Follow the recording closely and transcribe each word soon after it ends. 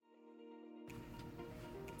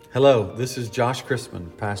Hello, this is Josh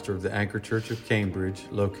Chrisman, pastor of the Anchor Church of Cambridge,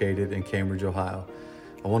 located in Cambridge, Ohio.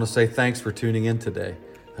 I want to say thanks for tuning in today.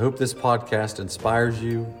 I hope this podcast inspires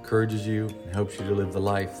you, encourages you, and helps you to live the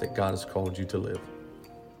life that God has called you to live.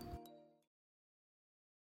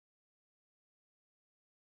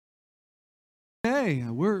 Hey,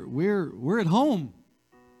 we're at home.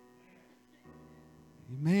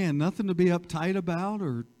 Man, nothing to be uptight about,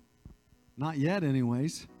 or not yet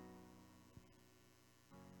anyways.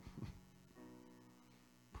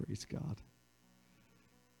 Praise God.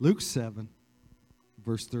 Luke 7,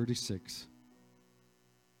 verse 36.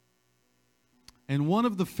 And one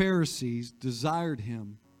of the Pharisees desired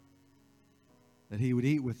him that he would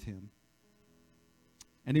eat with him.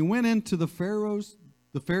 And he went into the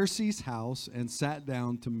Pharisee's house and sat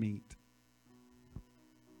down to meat.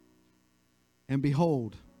 And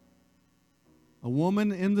behold, a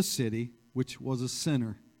woman in the city, which was a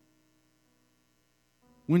sinner,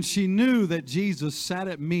 when she knew that Jesus sat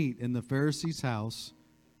at meat in the Pharisee's house,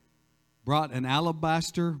 brought an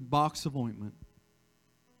alabaster box of ointment,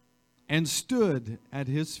 and stood at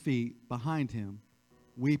his feet behind him,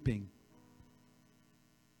 weeping,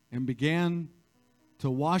 and began to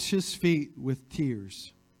wash his feet with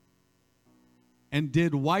tears, and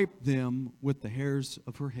did wipe them with the hairs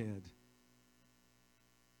of her head,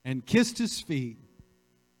 and kissed his feet,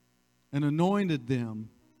 and anointed them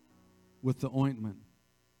with the ointment.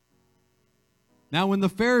 Now when the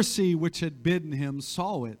Pharisee which had bidden him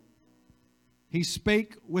saw it, he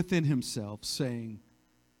spake within himself, saying,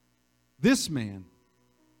 This man,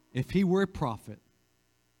 if he were a prophet,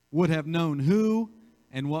 would have known who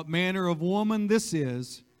and what manner of woman this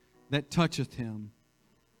is that toucheth him,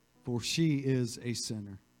 for she is a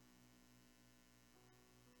sinner.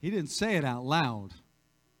 He didn't say it out loud.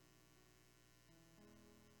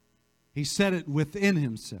 He said it within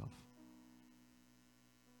himself.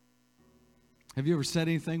 Have you ever said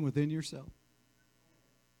anything within yourself?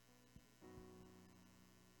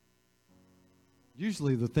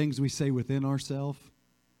 Usually the things we say within ourselves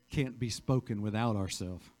can't be spoken without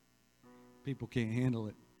ourselves. People can't handle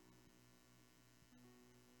it.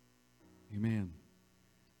 Amen.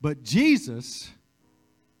 But Jesus,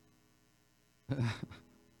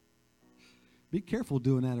 be careful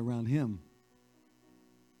doing that around him.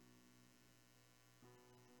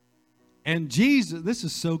 And Jesus, this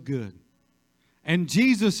is so good. And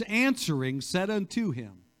Jesus answering said unto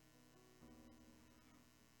him,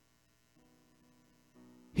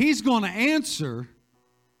 He's going to answer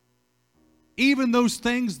even those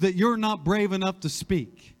things that you're not brave enough to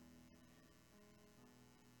speak.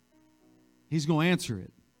 He's going to answer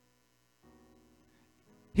it.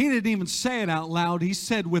 He didn't even say it out loud. He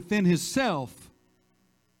said within himself.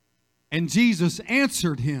 And Jesus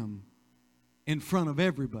answered him in front of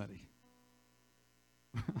everybody.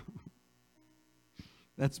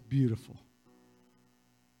 That's beautiful.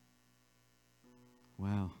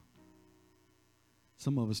 Wow.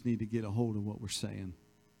 Some of us need to get a hold of what we're saying.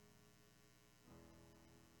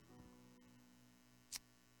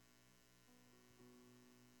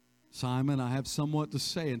 Simon, I have somewhat to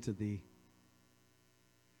say unto thee.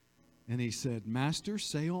 And he said, Master,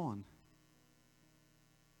 say on.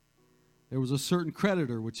 There was a certain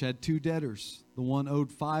creditor which had two debtors. The one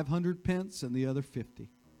owed 500 pence and the other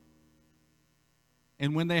 50.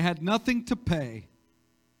 And when they had nothing to pay,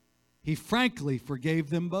 he frankly forgave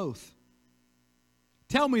them both.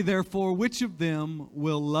 Tell me, therefore, which of them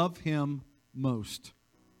will love him most?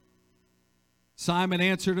 Simon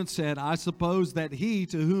answered and said, I suppose that he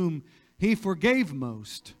to whom he forgave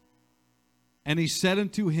most. And he said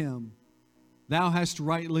unto him, Thou hast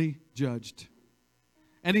rightly judged.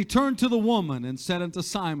 And he turned to the woman and said unto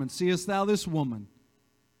Simon, Seest thou this woman?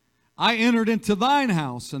 I entered into thine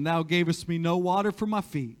house, and thou gavest me no water for my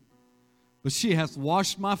feet, but she hath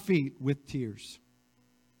washed my feet with tears,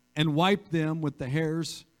 and wiped them with the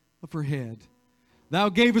hairs of her head. Thou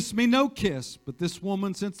gavest me no kiss, but this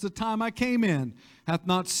woman, since the time I came in, hath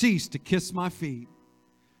not ceased to kiss my feet.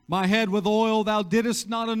 My head with oil thou didst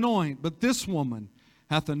not anoint, but this woman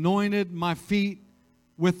hath anointed my feet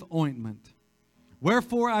with ointment.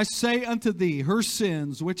 Wherefore I say unto thee, her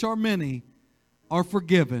sins, which are many, are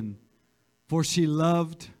forgiven, for she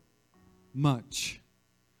loved much.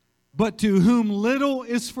 But to whom little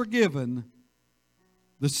is forgiven,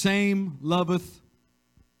 the same loveth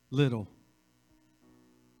little.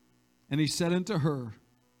 And he said unto her,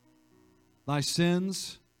 Thy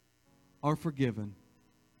sins are forgiven.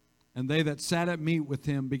 And they that sat at meat with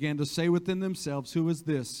him began to say within themselves, Who is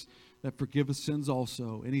this that forgiveth sins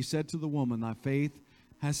also? And he said to the woman, Thy faith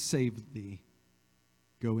has saved thee.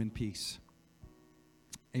 Go in peace.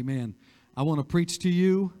 Amen. I want to preach to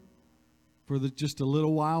you for just a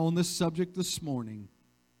little while on this subject this morning.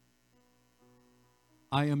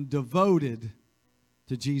 I am devoted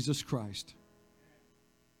to Jesus Christ.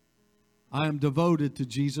 I am devoted to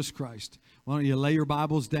Jesus Christ. Why don't you lay your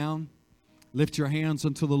Bibles down, lift your hands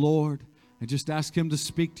unto the Lord, and just ask Him to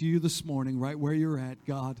speak to you this morning right where you're at.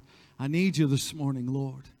 God, I need you this morning,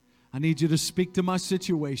 Lord. I need you to speak to my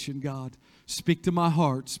situation, God. Speak to my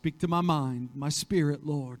heart. Speak to my mind, my spirit,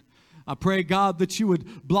 Lord. I pray, God, that you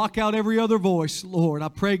would block out every other voice, Lord. I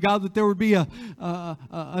pray, God, that there would be an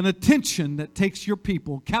attention that takes your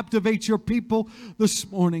people, captivates your people this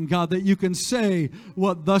morning, God, that you can say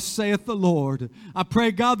what thus saith the Lord. I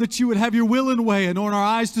pray, God, that you would have your will and way, and on our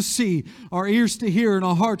eyes to see, our ears to hear, and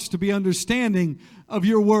our hearts to be understanding of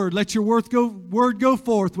your word. Let your word go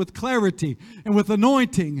forth with clarity and with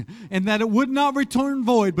anointing, and that it would not return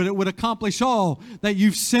void, but it would accomplish all that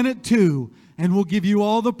you've sent it to. And we'll give you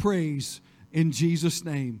all the praise in Jesus'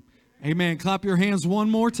 name. Amen. Clap your hands one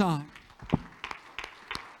more time.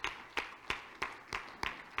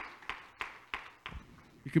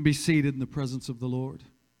 You can be seated in the presence of the Lord.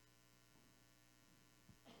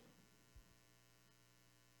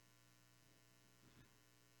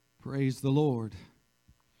 Praise the Lord.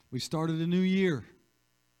 We started a new year.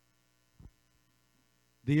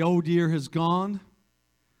 The old year has gone,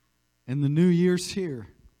 and the new year's here.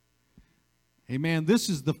 Amen. This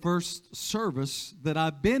is the first service that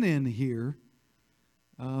I've been in here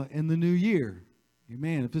in the new year.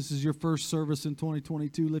 Amen. If this is your first service in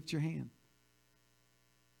 2022, lift your hand.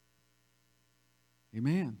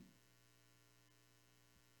 Amen.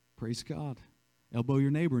 Praise God. Elbow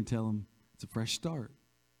your neighbor and tell him it's a fresh start.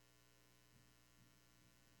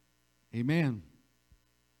 Amen.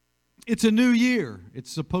 It's a new year.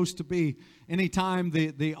 It's supposed to be anytime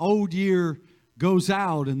the old year goes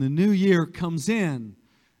out and the new year comes in,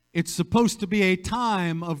 it's supposed to be a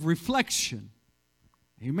time of reflection.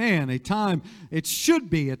 Amen. It should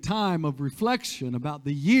be a time of reflection about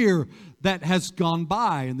the year that has gone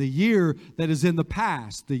by and the year that is in the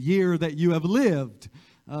past, the year that you have lived,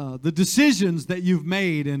 the decisions that you've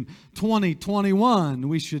made in 2021.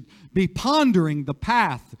 We should be pondering the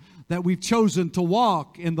path that we've chosen to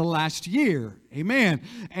walk in the last year. Amen.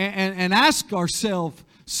 And ask ourselves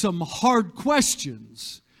some hard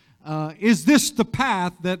questions. Is this the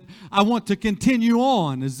path that I want to continue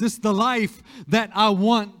on? Is this the life that I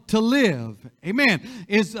want to live? Amen.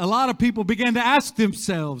 A lot of people begin to ask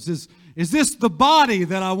themselves, is this the body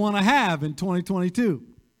that I want to have in 2022?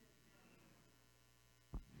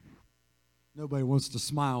 Nobody wants to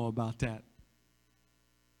smile about that.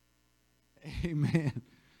 Amen.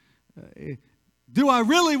 Do I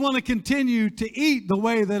really want to continue to eat the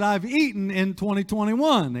way that I've eaten in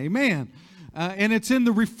 2021? Amen. And it's in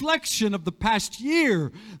the reflection of the past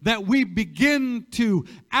year that we begin to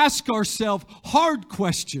ask ourselves hard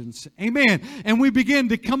questions. Amen. And we begin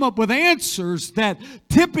to come up with answers that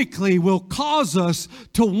typically will cause us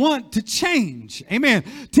to want to change. Amen.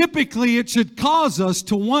 Typically, it should cause us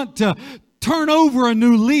to want to turn over a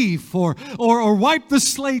new leaf or wipe the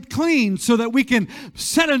slate clean so that we can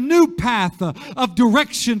set a new path of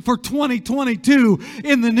direction for 2022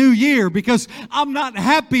 in the new year, because I'm not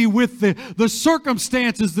happy with the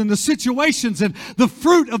circumstances and the situations and the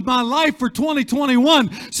fruit of my life for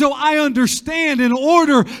 2021. So I understand in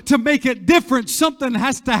order to make it different, something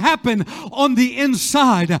has to happen on the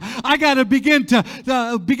inside. I got to begin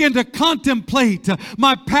to contemplate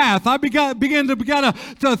my path. I begin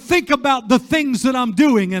to think about the things that I'm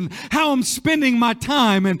doing and how I'm spending my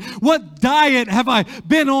time and what diet have I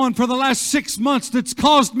been on for the last 6 months that's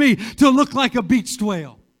caused me to look like a beached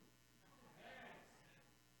whale.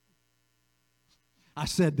 I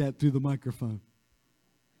said that through the microphone.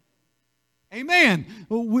 Amen.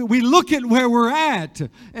 We look at where we're at.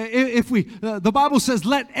 The Bible says,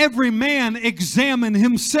 let every man examine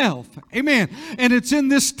himself. Amen. And it's in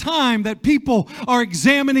this time that people are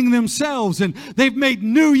examining themselves and they've made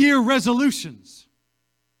New Year resolutions.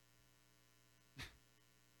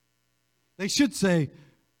 They should say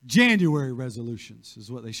January resolutions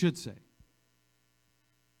is what they should say.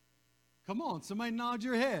 Come on, somebody nod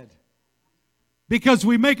your head. Because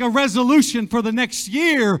we make a resolution for the next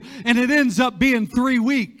year and it ends up being 3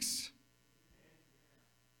 weeks.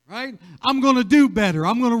 Right? I'm going to do better.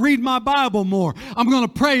 I'm going to read my Bible more. I'm going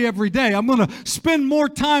to pray every day. I'm going to spend more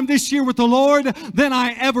time this year with the Lord than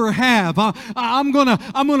I ever have. I'm going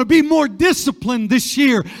to be more disciplined this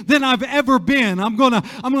year than I've ever been. I'm going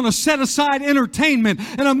to set aside entertainment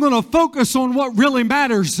and I'm going to focus on what really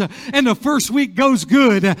matters. And the first week goes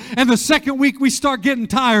good. And the second week we start getting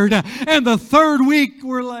tired. And the third week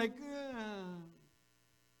we're like,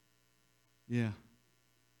 yeah.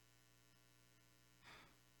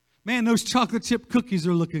 Man, those chocolate chip cookies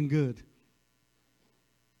are looking good.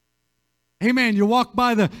 Amen. You walk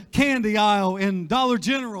by the candy aisle in Dollar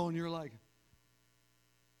General and you're like,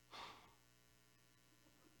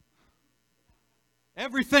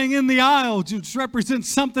 everything in the aisle just represents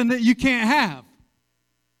something that you can't have.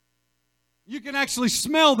 You can actually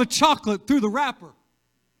smell the chocolate through the wrapper.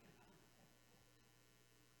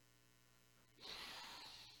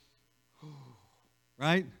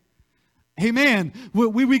 Right? Amen.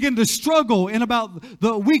 We begin to struggle in about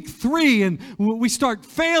the week 3, and we start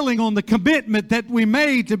failing on the commitment that we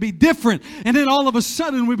made to be different. And then all of a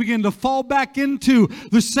sudden we begin to fall back into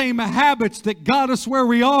the same habits that got us where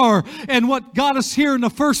we are and what got us here in the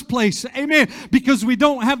first place. Amen. Because we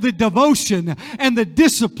don't have the devotion and the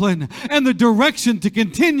discipline and the direction to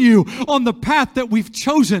continue on the path that we've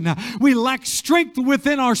chosen. We lack strength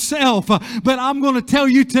within ourselves. But I'm going to tell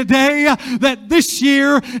you today that this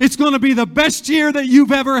year it's going to be the best year that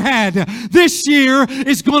you've ever had. This year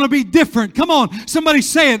is going to be different. Come on, somebody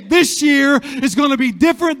say it. This year is going to be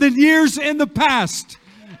different than years in the past.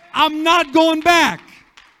 I'm not going back.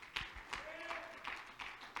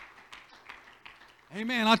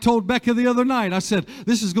 Amen. I told Becca the other night, I said,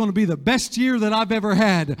 this is going to be the best year that I've ever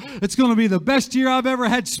had. It's going to be the best year I've ever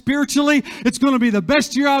had spiritually. It's going to be the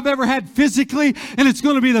best year I've ever had physically. And it's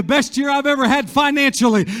going to be the best year I've ever had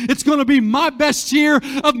financially. It's going to be my best year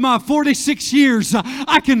of my 46 years.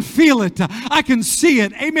 I can feel it. I can see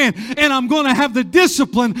it. Amen. And I'm going to have the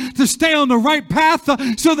discipline to stay on the right path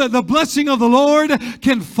so that the blessing of the Lord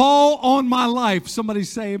can fall on my life. Somebody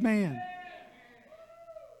say amen.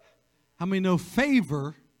 How many know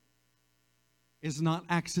favor is not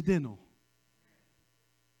accidental?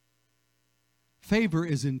 Favor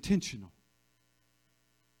is intentional.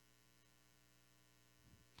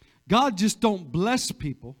 God just don't bless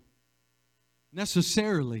people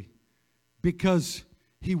necessarily because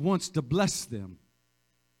He wants to bless them.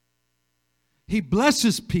 He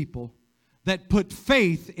blesses people that put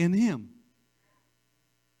faith in Him.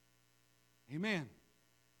 Amen.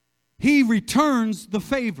 He returns the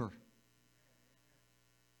favor.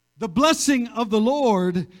 The blessing of the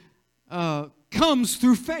Lord comes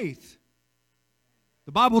through faith.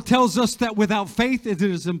 The Bible tells us that without faith it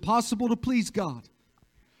is impossible to please God.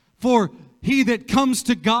 For he that comes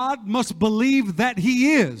to God must believe that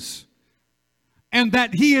He is, and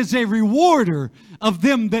that He is a rewarder of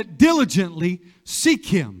them that diligently seek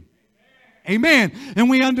Him. Amen. And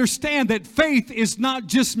we understand that faith is not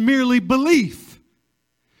just merely belief.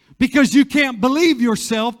 Because you can't believe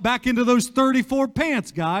yourself back into those 34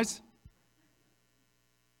 pants, guys.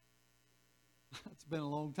 It's been a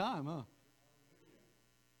long time, huh?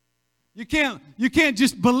 You can't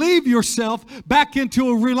just believe yourself back into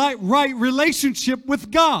a right relationship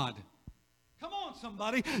with God. Come on,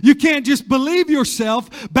 somebody. You can't just believe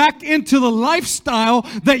yourself back into the lifestyle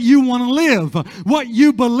that you want to live. What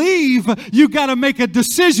you believe, you got to make a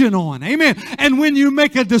decision on. Amen. And when you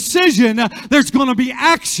make a decision, there's going to be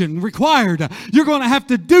action required. You're going to have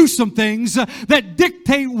to do some things that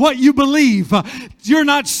dictate what you believe. You're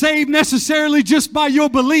not saved necessarily just by your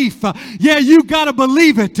belief. Yeah, you got to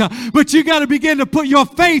believe it, but you got to begin to put your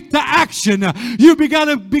faith to action. You got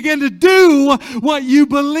to begin to do what you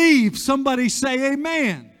believe. Somebody say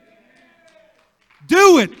amen.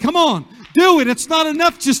 Do it. Come on. Do it. It's not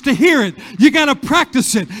enough just to hear it. You got to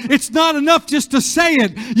practice it. It's not enough just to say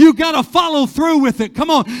it. You got to follow through with it. Come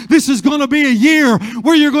on. This is going to be a year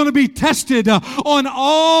where you're going to be tested on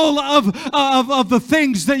all of the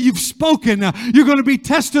things that you've spoken. You're going to be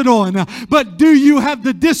tested on. But do you have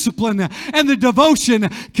the discipline and the devotion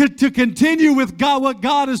to continue with God, what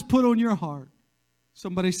God has put on your heart?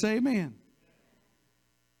 Somebody say amen.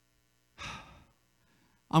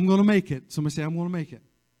 I'm going to make it. Somebody say, I'm going to make it.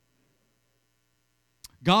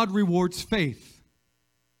 God rewards faith.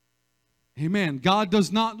 Amen. God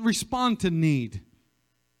does not respond to need.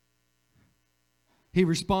 He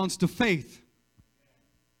responds to faith.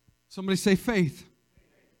 Somebody say faith.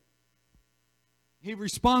 He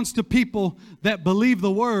responds to people that believe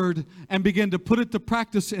the word and begin to put it to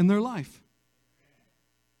practice in their life.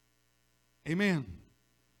 Amen.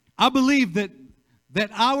 I believe that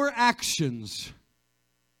our actions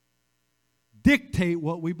dictate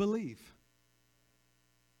what we believe.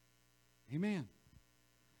 Amen.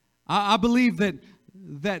 I believe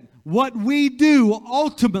that what we do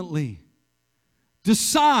ultimately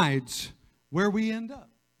decides where we end up.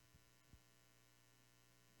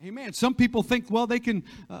 Amen. Some people think, well, they can.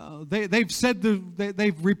 They've said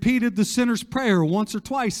they've repeated the sinner's prayer once or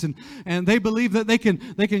twice, and they believe that they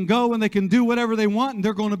can go and they can do whatever they want and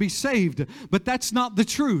they're going to be saved. But that's not the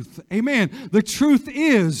truth. Amen. The truth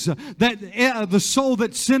is that the soul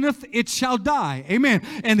that sinneth, it shall die. Amen.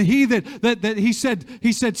 And he he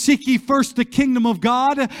said, seek ye first the kingdom of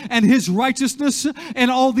God and His righteousness, and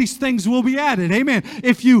all these things will be added. Amen.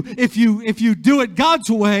 If you do it God's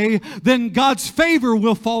way, then God's favor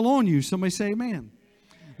will fall on you. Somebody say amen.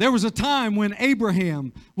 There was a time when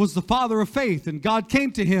Abraham was the father of faith, and God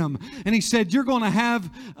came to him and He said, you're going to have,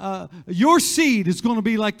 your seed is going to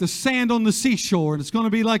be like the sand on the seashore, and it's going to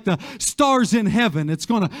be like the stars in heaven. It's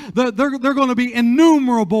going to, they're going to be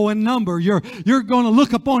innumerable in number. You're going to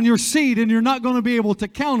look upon your seed and you're not going to be able to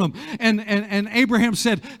count them. And Abraham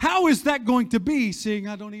said, how is that going to be, seeing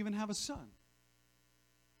I don't even have a son?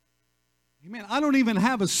 Amen. I don't even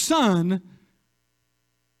have a son.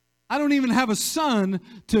 I don't even have a son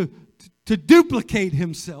to duplicate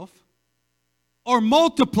himself or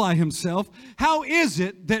multiply himself. How is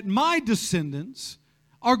it that my descendants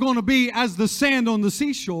are going to be as the sand on the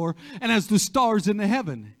seashore and as the stars in the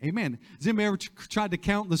heaven? Amen. Has anybody ever tried to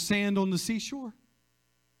count the sand on the seashore?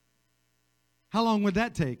 How long would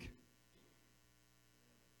that take?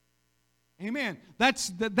 Amen.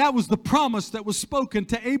 That was the promise that was spoken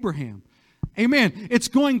to Abraham. Amen. It's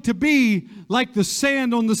going to be like the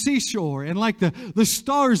sand on the seashore and like the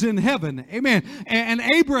stars in heaven. Amen. And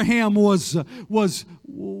Abraham was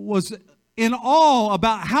in awe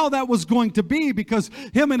about how that was going to be, because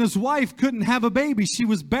him and his wife couldn't have a baby. She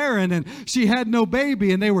was barren and she had no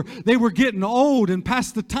baby, and they were getting old and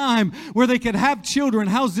past the time where they could have children.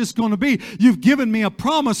 How's this going to be? You've given me a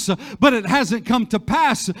promise, but it hasn't come to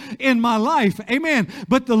pass in my life. Amen.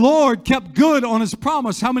 But the Lord kept good on His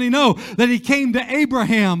promise. How many know that He came to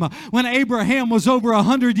Abraham when Abraham was over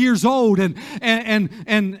 100 years old,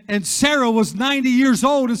 and Sarah was 90 years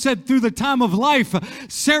old, and said through the time of life,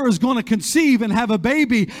 Sarah's going to conceive and have a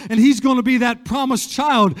baby, and he's going to be that promised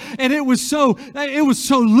child. And it was so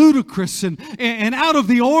ludicrous and out of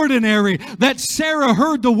the ordinary that Sarah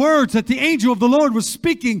heard the words that the angel of the Lord was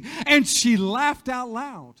speaking, and she laughed out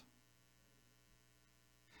loud.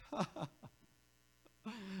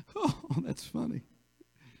 Oh, that's funny.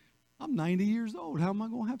 I'm 90 years old. How am I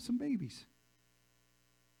going to have some babies?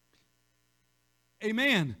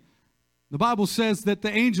 Amen. The Bible says that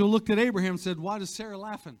the angel looked at Abraham and said, why is Sarah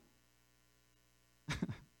laughing?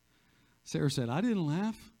 Sarah said, I didn't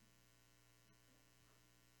laugh.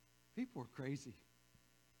 People are crazy.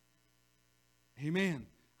 Amen.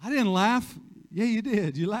 I didn't laugh. Yeah, you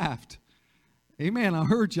did. You laughed. Amen. I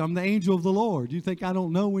heard you. I'm the angel of the Lord. You think I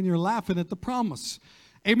don't know when you're laughing at the promise?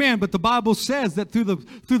 Amen. But the Bible says that through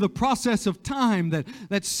the process of time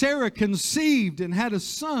that Sarah conceived and had a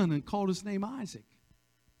son and called his name Isaac.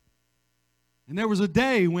 And there was a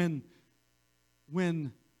day when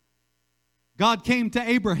God came to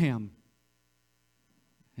Abraham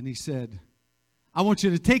and He said, I want you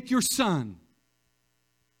to take your son,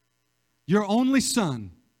 your only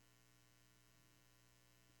son,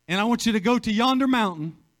 and I want you to go to yonder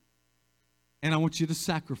mountain, and I want you to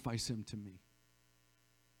sacrifice him to me.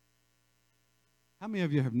 How many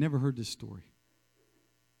of you have never heard this story?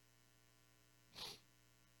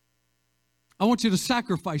 I want you to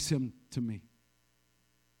sacrifice him to me.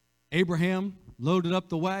 Abraham loaded up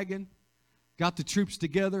the wagon, got the troops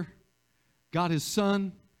together, got his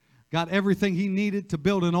son, got everything he needed to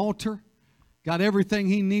build an altar, got everything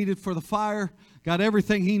he needed for the fire, got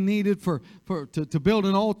everything he needed to build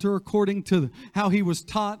an altar according to how he was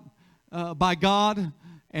taught by God,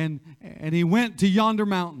 and he went to yonder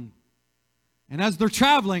mountain. And as they're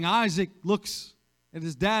traveling, Isaac looks at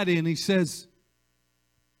his daddy and he says,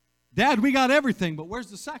 Dad, we got everything, but where's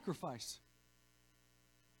the sacrifice?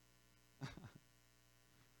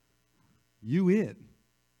 You it.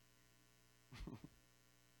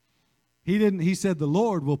 He said, the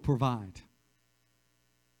Lord will provide.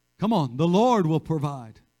 Come on, the Lord will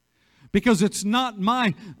provide. Because it's not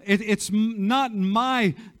my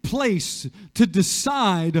place to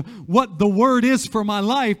decide what the word is for my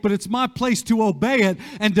life, but it's my place to obey it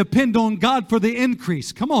and depend on God for the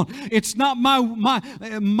increase. Come on, it's not my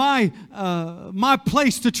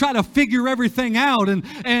place to try to figure everything out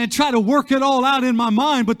and try to work it all out in my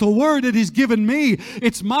mind. But the word that He's given me,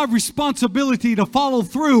 it's my responsibility to follow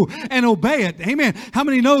through and obey it. Amen. How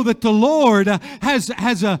many know that the Lord has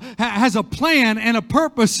a plan and a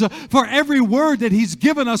purpose for for every word that He's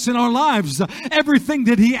given us in our lives. Everything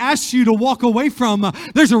that He asks you to walk away from,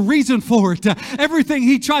 there's a reason for it. Everything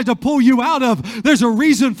He tried to pull you out of, there's a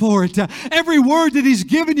reason for it. Every word that He's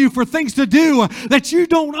given you for things to do that you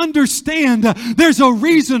don't understand, there's a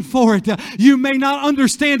reason for it. You may not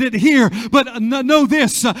understand it here, but know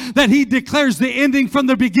this, that He declares the ending from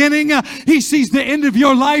the beginning. He sees the end of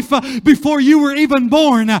your life before you were even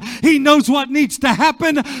born. He knows what needs to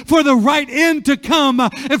happen for the right end to come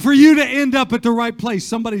and for you to end up at the right place.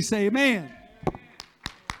 Somebody say amen.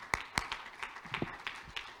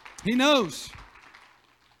 He knows.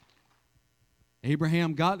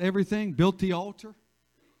 Abraham got everything, built the altar,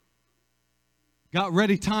 got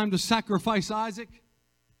ready time to sacrifice Isaac.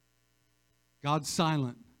 God's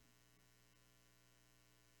silent.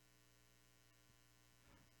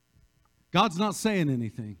 God's not saying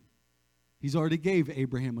anything. He's already gave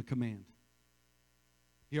Abraham a command.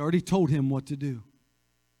 He already told him what to do.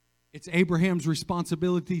 It's Abraham's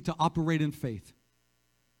responsibility to operate in faith.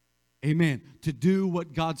 Amen. To do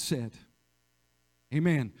what God said.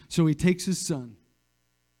 Amen. So he takes his son.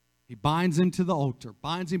 He binds him to the altar.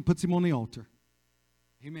 Binds him, puts him on the altar.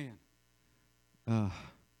 Amen.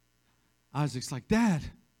 Isaac's like, Dad,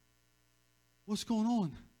 what's going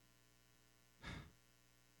on?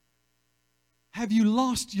 Have you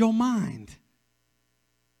lost your mind?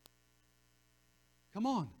 Come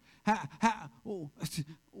on.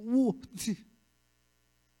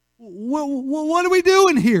 What are we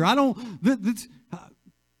doing here? I don't...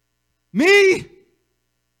 Me?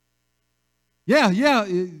 Yeah.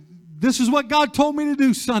 This is what God told me to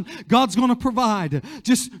do, son. God's going to provide.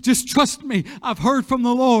 Just trust me. I've heard from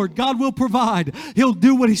the Lord. God will provide. He'll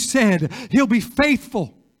do what He said. He'll be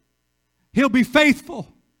faithful. He'll be faithful.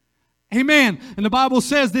 Amen. And the Bible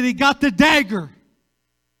says that he got the dagger.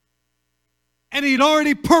 And he'd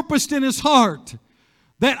already purposed in his heart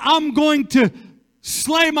that I'm going to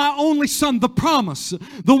slay my only son, the promise,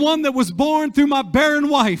 the one that was born through my barren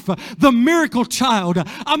wife, the miracle child.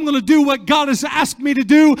 I'm going to do what God has asked me to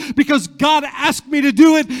do because God asked me to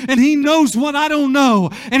do it and He knows what I don't know.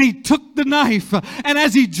 And he took the knife, and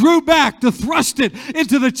as he drew back to thrust it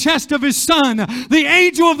into the chest of his son, the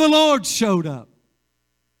angel of the Lord showed up.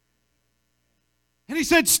 And he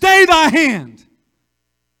said, stay thy hand.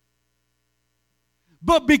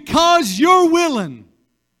 But because you're willing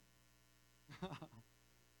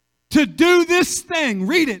to do this thing,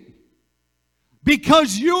 read it.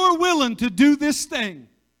 Because you're willing to do this thing,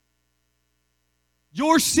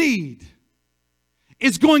 your seed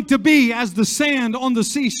is going to be as the sand on the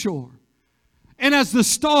seashore and as the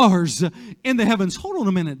stars in the heavens. Hold on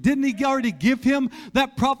a minute. Didn't He already give him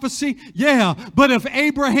that prophecy? Yeah, but if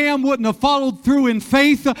Abraham wouldn't have followed through in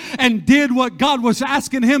faith and did what God was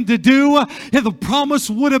asking him to do, the promise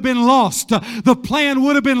would have been lost. The plan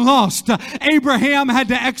would have been lost. Abraham had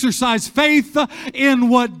to exercise faith in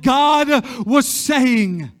what God was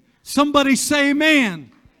saying. Somebody say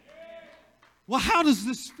amen. Well, how does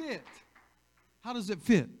this fit? How does it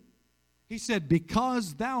fit? He said,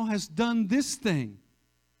 because thou hast done this thing.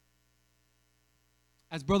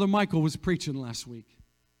 As Brother Michael was preaching last week,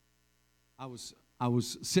 I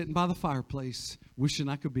was sitting by the fireplace wishing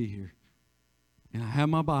I could be here. And I had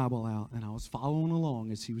my Bible out and I was following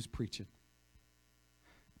along as he was preaching.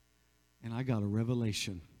 And I got a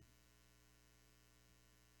revelation.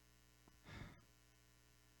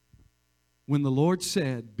 When the Lord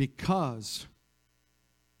said, because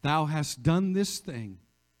thou hast done this thing,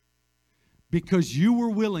 because you were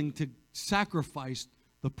willing to sacrifice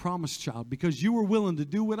the promised child, because you were willing to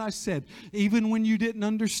do what I said, even when you didn't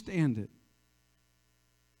understand it,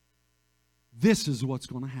 this is what's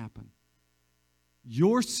going to happen.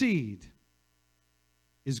 Your seed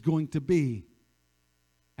is going to be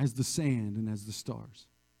as the sand and as the stars.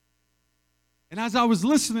 And as I was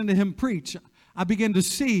listening to him preach, I began to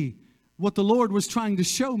see what the Lord was trying to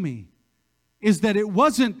show me is that it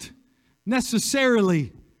wasn't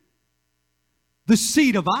necessarily the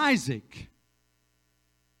seed of Isaac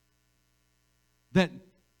that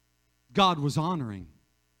God was honoring.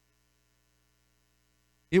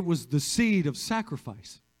 It was the seed of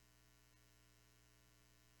sacrifice.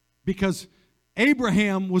 Because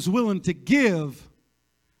Abraham was willing to give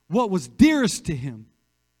what was dearest to him.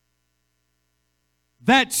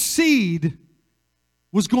 That seed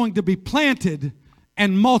was going to be planted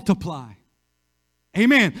and multiply.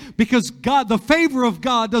 Amen. Because God, the favor of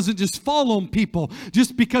God doesn't just fall on people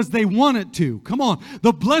just because they want it to. Come on.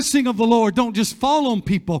 The blessing of the Lord don't just fall on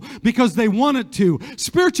people because they want it to.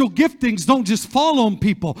 Spiritual giftings don't just fall on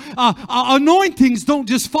people. Anointings don't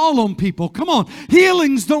just fall on people. Come on.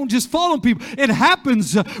 Healings don't just fall on people. It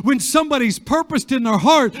happens when somebody's purposed in their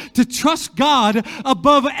heart to trust God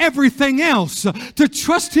above everything else. To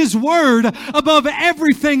trust His Word above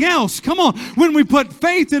everything else. Come on. When we put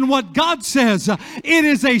faith in what God says, it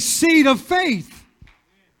is a seed of faith.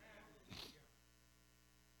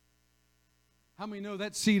 How many know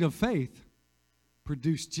that seed of faith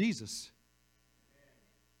produced Jesus?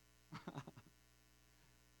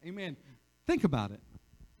 Amen. Think about it.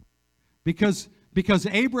 Because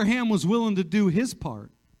Abraham was willing to do his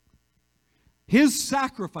part. His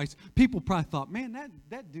sacrifice. People probably thought, man,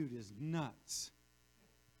 that dude is nuts.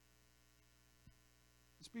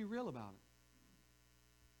 Let's be real about it.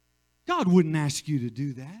 God wouldn't ask you to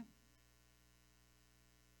do that.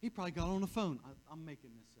 He probably got on the phone. I'm making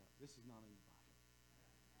this up. This is not in the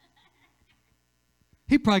Bible.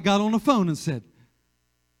 He probably got on the phone and said,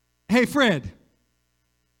 hey, Fred.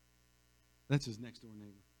 That's his next door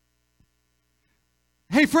neighbor.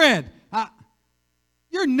 Hey, Fred,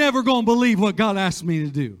 you're never going to believe what God asked me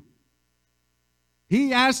to do.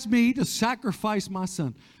 He asked me to sacrifice my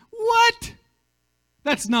son. What?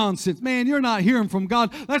 That's nonsense. Man, you're not hearing from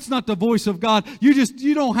God. That's not the voice of God.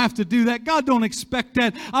 You don't have to do that. God don't expect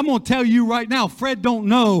that. I'm going to tell you right now, Fred don't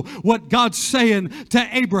know what God's saying to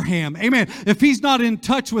Abraham. Amen. If he's not in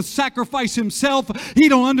touch with sacrifice himself, he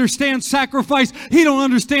don't understand sacrifice. He don't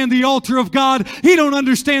understand the altar of God. He don't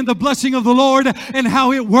understand the blessing of the Lord and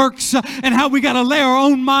how it works and how we got to lay our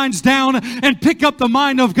own minds down and pick up the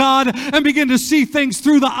mind of God and begin to see things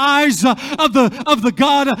through the eyes of the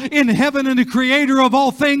God in heaven and the creator of all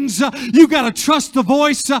things. You got to trust the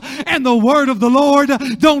voice and the word of the Lord.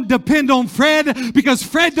 Don't depend on Fred, because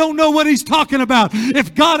Fred don't know what he's talking about.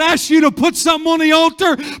 If God asks you to put something on the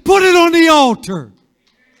altar, put it on the altar.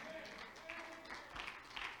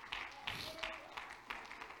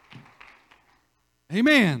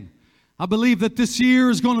 Amen. I believe that this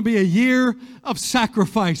year is going to be a year of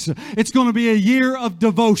sacrifice. It's going to be a year of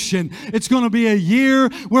devotion. It's going to be a year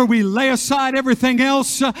where we lay aside everything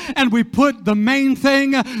else and we put the main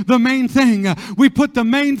thing. We put the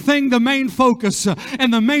main thing, the main focus.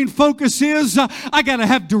 And the main focus is I got to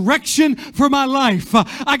have direction for my life.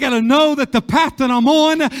 I got to know that the path that I'm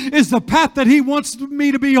on is the path that He wants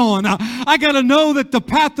me to be on. I got to know that the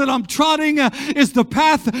path that I'm trotting is the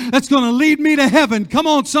path that's going to lead me to heaven. Come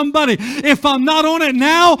on, somebody. If I'm not on it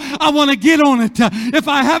now, I want to get on it. If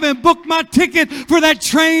I haven't booked my ticket for that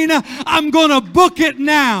train, I'm going to book it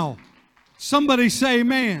now. Somebody say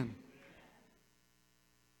amen.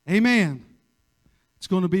 Amen. It's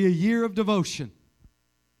going to be a year of devotion.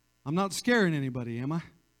 I'm not scaring anybody, am I?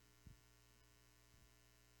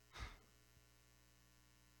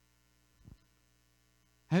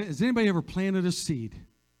 Has anybody ever planted a seed?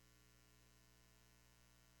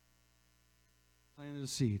 Planted a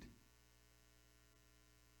seed.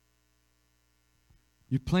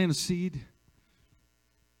 You plant a seed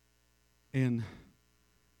and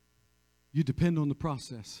you depend on the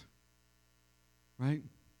process, right?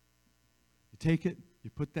 You take it, you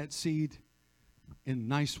put that seed in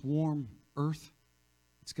nice warm earth.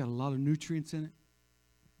 It's got a lot of nutrients in it.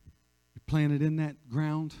 You plant it in that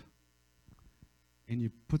ground and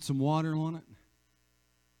you put some water on it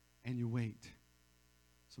and you wait.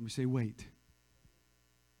 Somebody say wait.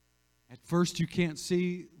 At first, you can't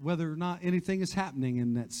see whether or not anything is happening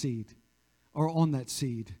in that seed or on that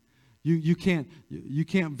seed. You can't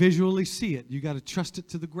visually see it. You got to trust it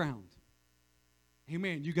to the ground.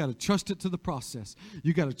 Amen. You got to trust it to the process.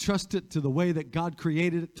 You got to trust it to the way that God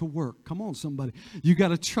created it to work. Come on, somebody. You got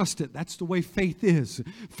to trust it. That's the way faith is.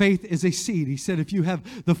 Faith is a seed. He said if you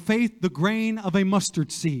have the faith, the grain of a mustard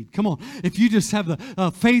seed. Come on. If you just have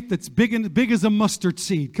the faith that's big as a mustard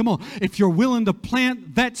seed. Come on. If you're willing to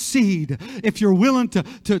plant that seed. If you're willing to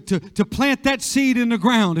plant that seed in the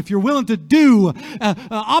ground. If you're willing to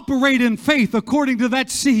operate in faith according to that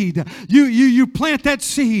seed. You plant that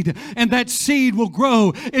seed and that seed will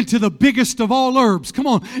grow into the biggest of all herbs. Come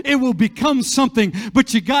on. It will become something,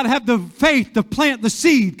 but you got to have the faith to plant the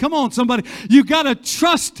seed. Come on, somebody. You got to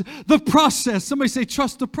trust the process. Somebody say,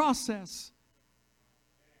 trust the process.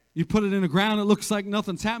 You put it in the ground, it looks like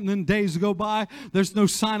nothing's happening. Days go by. There's no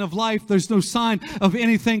sign of life. There's no sign of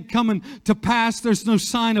anything coming to pass. There's no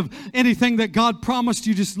sign of anything that God promised.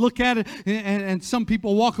 You just look at it, and some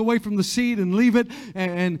people walk away from the seed and leave it,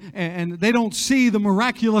 and they don't see the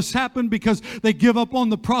miraculous happen because they give up on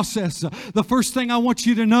the process. The first thing I want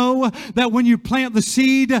you to know, that when you plant the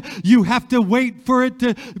seed, you have to wait for it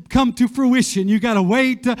to come to fruition. You got to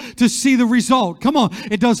wait to see the result. Come on.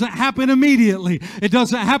 It doesn't happen immediately. It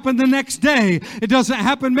doesn't happen the next day. It doesn't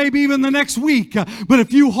happen maybe even the next week. But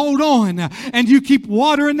if you hold on and you keep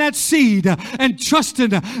watering that seed and trusting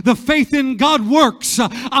the faith in God works,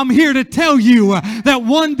 I'm here to tell you that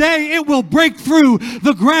one day it will break through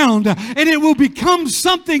the ground and it will become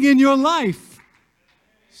something in your life.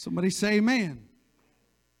 Somebody say amen.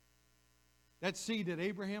 That seed that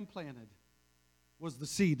Abraham planted was the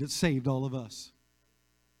seed that saved all of us.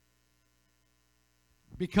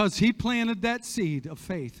 Because he planted that seed of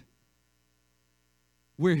faith,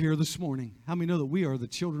 we're here this morning. How many know that we are the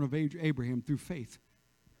children of Abraham through faith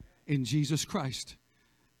in Jesus Christ?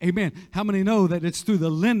 Amen. How many know that it's through the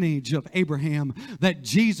lineage of Abraham that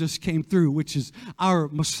Jesus came through, which is our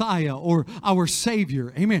Messiah or our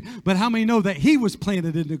Savior? Amen. But how many know that he was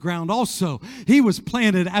planted in the ground also? He was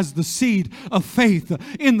planted as the seed of faith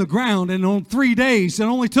in the ground. And on 3 days, it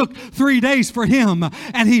only took 3 days for him.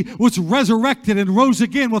 And he was resurrected and rose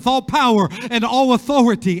again with all power and all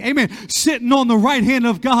authority. Amen. Sitting on the right hand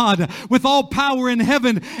of God with all power in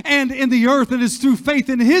heaven and in the earth. And it's through faith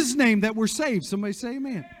in his name that we're saved. Somebody say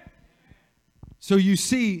amen. So you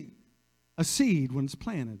see a seed when it's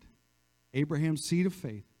planted. Abraham's seed of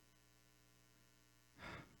faith.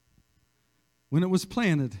 When it was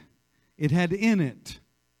planted, it had in it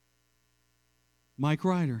Mike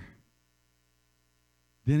Ryder,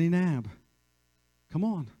 Benny Nab. Come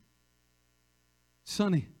on.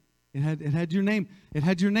 Sonny. It had your name. It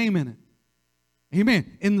had your name in it.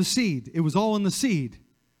 Amen. In the seed. It was all in the seed.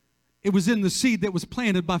 It was in the seed that was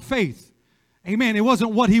planted by faith. Amen. It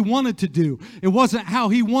wasn't what he wanted to do. It wasn't how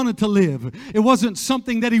he wanted to live. It wasn't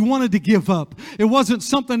something that he wanted to give up. It wasn't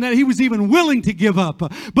something that he was even willing to give up.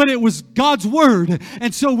 But it was God's word.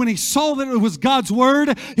 And so when he saw that it was God's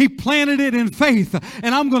word, he planted it in faith.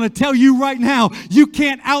 And I'm going to tell you right now, you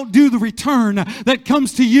can't outdo the return that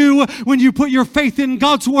comes to you when you put your faith in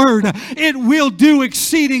God's word. It will do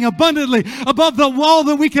exceeding abundantly above the all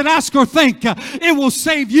that we can ask or think. It will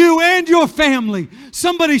save you and your family.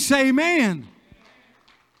 Somebody say amen.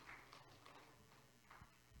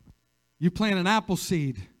 You plant an apple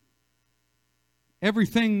seed.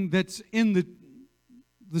 Everything that's in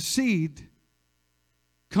the seed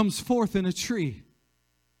comes forth in a tree.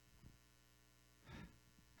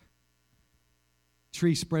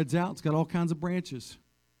 Tree spreads out. It's got all kinds of branches.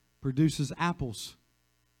 Produces apples.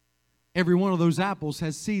 Every one of those apples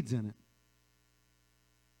has seeds in it.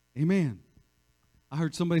 Amen. I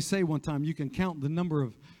heard somebody say one time, you can count the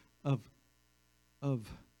number of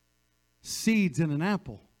seeds in an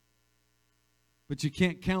apple. But you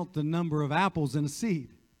can't count the number of apples in a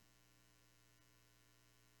seed.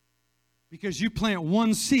 Because you plant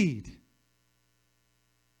one seed.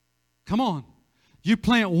 Come on. You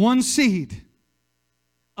plant one seed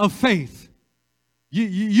of faith.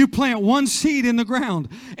 You plant one seed in the ground,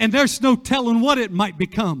 and there's no telling what it might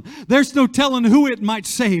become. There's no telling who it might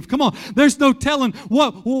save. Come on. There's no telling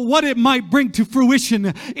what it might bring to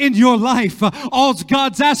fruition in your life. All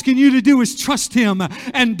God's asking you to do is trust him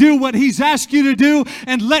and do what he's asked you to do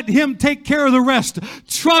and let him take care of the rest.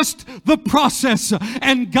 Trust the process,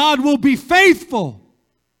 and God will be faithful.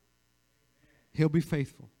 He'll be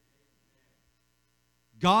faithful.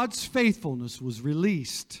 God's faithfulness was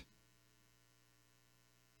released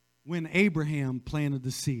when Abraham planted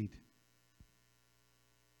the seed.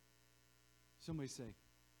 Somebody say,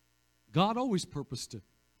 God always purposed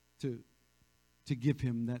to give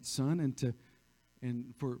him that son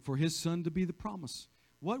and for his son to be the promise.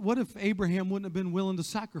 What if Abraham wouldn't have been willing to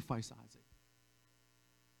sacrifice Isaac?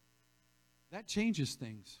 That changes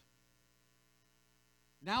things.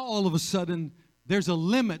 Now all of a sudden, there's a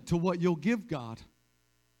limit to what you'll give God.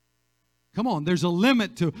 Come on, there's a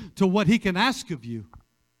limit to what he can ask of you.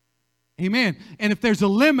 Amen. And if there's a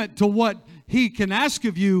limit to what he can ask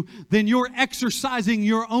of you, then you're exercising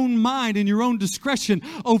your own mind and your own discretion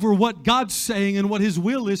over what God's saying and what his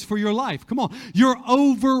will is for your life. Come on. You're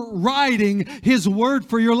overriding his word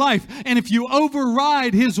for your life. And if you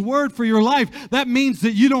override his word for your life, that means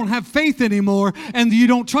that you don't have faith anymore and you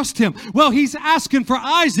don't trust him. Well, he's asking for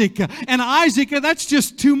Isaac. And Isaac, that's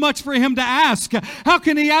just too much for him to ask. How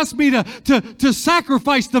can he ask me to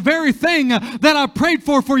sacrifice the very thing that I prayed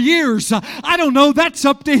for years? I don't know. That's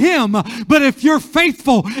up to him. But But if you're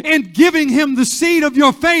faithful in giving Him the seed of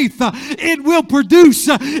your faith, it will produce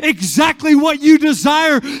exactly what you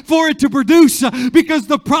desire for it to produce, because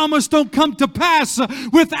the promise don't come to pass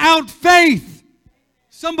without faith.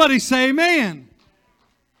 Somebody say amen.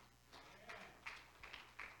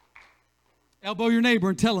 Elbow your neighbor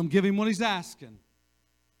and tell him, give him what he's asking.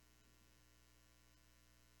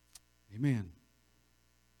 Amen.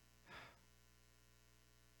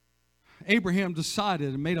 Abraham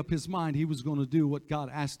decided and made up his mind he was going to do what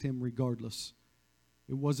God asked him regardless.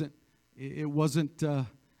 It wasn't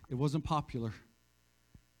popular.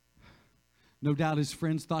 No doubt his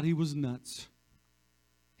friends thought he was nuts.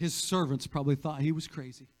 His servants probably thought he was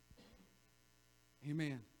crazy.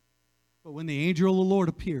 Amen. But when the angel of the Lord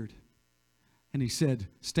appeared and he said,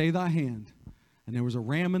 stay thy hand, and there was a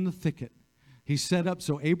ram in the thicket, he set up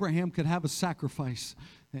so Abraham could have a sacrifice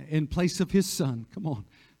in place of his son. Come on.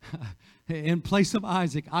 In place of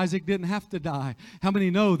Isaac. Isaac didn't have to die. How many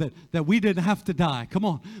know that we didn't have to die? Come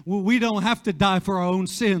on. We don't have to die for our own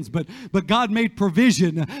sins, but God made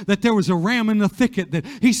provision that there was a ram in the thicket, that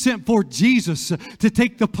He sent forth Jesus to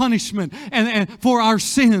take the punishment and for our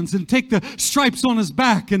sins, and take the stripes on His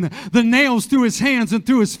back and the nails through His hands and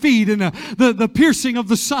through His feet, and the piercing of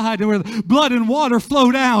the side where blood and water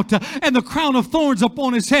flowed out, and the crown of thorns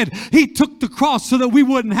upon His head. He took the cross so that we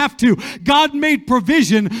wouldn't have to. God made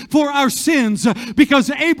provision for our sins because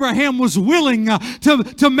Abraham was willing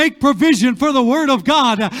to make provision for the Word of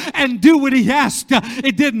God and do what he asked.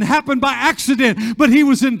 It didn't happen by accident, but he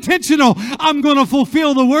was intentional. I'm going to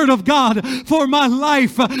fulfill the Word of God for my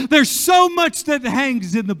life. There's so much that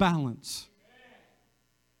hangs in the balance.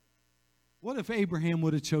 What if Abraham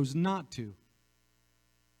would have chosen not to?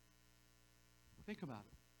 Think about it.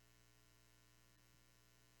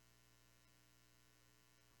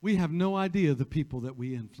 We have no idea the people that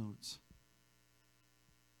we influence.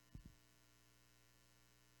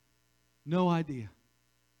 No idea.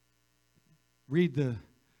 Read the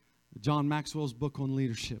John Maxwell's book on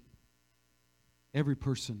leadership. Every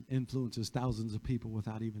person influences thousands of people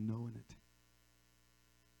without even knowing it.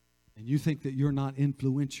 And you think that you're not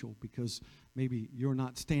influential because maybe you're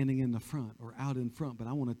not standing in the front or out in front. But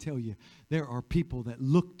I want to tell you, there are people that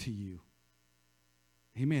look to you.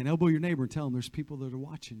 Amen. Elbow your neighbor and tell them there's people that are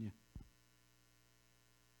watching you.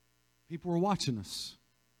 People are watching us.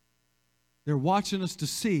 They're watching us to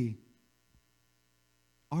see,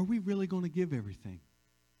 are we really going to give everything?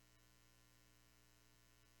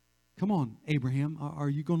 Come on, Abraham. Are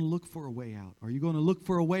you going to look for a way out? Are you going to look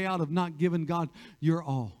for a way out of not giving God your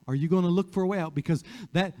all? Are you going to look for a way out? Because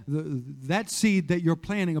that seed that you're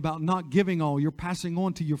planting about not giving all, you're passing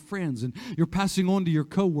on to your friends, and you're passing on to your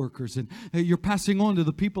coworkers, and you're passing on to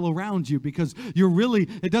the people around you, because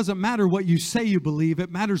it doesn't matter what you say you believe, it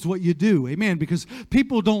matters what you do. Amen. Because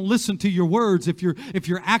people don't listen to your words if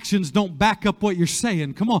your actions don't back up what you're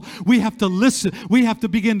saying. Come on. We have to listen. We have to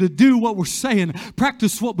begin to do what we're saying.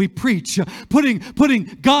 Practice what we preach.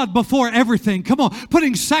 Putting God before everything. Come on.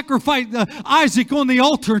 Putting sacrifice Isaac on the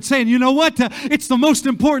altar and saying, you know what? It's the most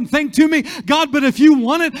important thing to me. God, but if you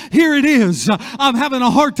want it, here it is. I'm having a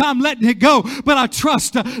hard time letting it go, but I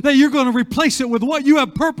trust that you're going to replace it with what you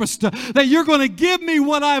have purposed, that you're going to give me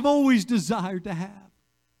what I've always desired to have.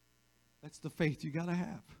 That's the faith you got to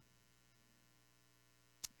have.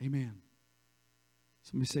 Amen.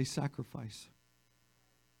 Somebody say sacrifice.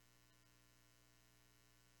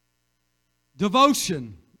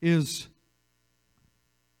 Devotion is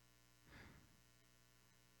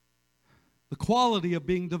the quality of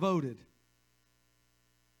being devoted.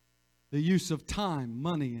 The use of time,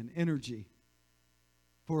 money, and energy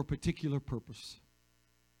for a particular purpose.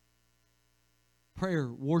 Prayer,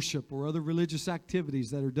 worship, or other religious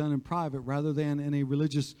activities that are done in private rather than in a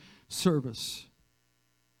religious service.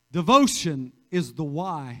 Devotion is the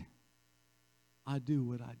why I do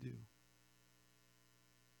what I do.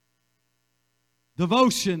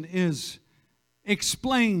 Devotion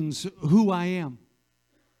explains who I am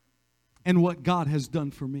and what God has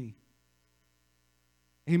done for me.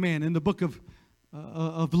 Amen. In the book of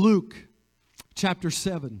Luke, chapter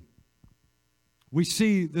 7, we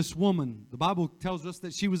see this woman. The Bible tells us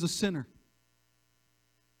that she was a sinner.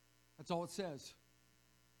 That's all it says.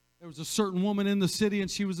 There was a certain woman in the city,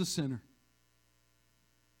 and she was a sinner.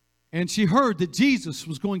 And she heard that Jesus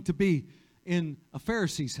was going to be in a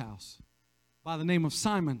Pharisee's house by the name of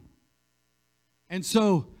Simon. And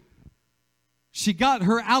so she got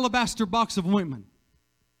her alabaster box of ointment,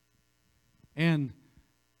 and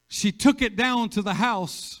she took it down to the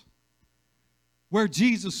house where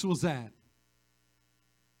Jesus was at.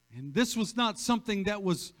 And this was not something that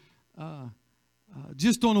was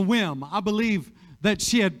just on a whim. I believe that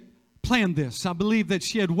she had planned this. I believe that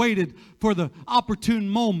she had waited for the opportune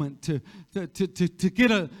moment to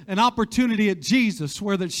get an opportunity at Jesus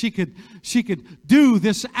where that she could do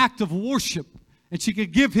this act of worship and she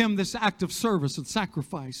could give him this act of service and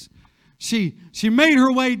sacrifice. She made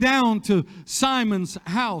her way down to Simon's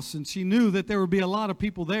house, and she knew that there would be a lot of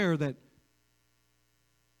people there that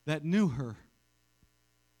knew her.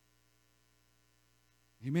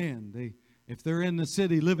 Amen. If they're in the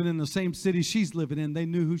city, living in the same city she's living in, they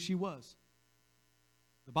knew who she was.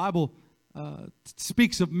 The Bible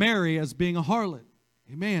speaks of Mary as being a harlot.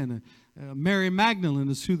 Amen. Mary Magdalene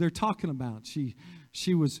is who they're talking about.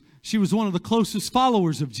 She was one of the closest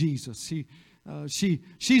followers of Jesus.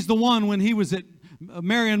 She's the one when he was at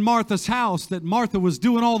Mary and Martha's house that Martha was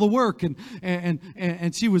doing all the work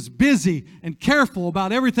and she was busy and careful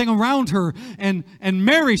about everything around her, and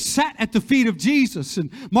Mary sat at the feet of Jesus,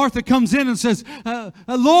 and Martha comes in and says,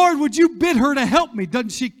 Lord, would you bid her to help me?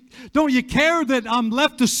 Don't you care that I'm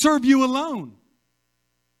left to serve you alone?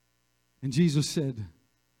 And Jesus said,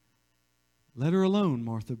 let her alone,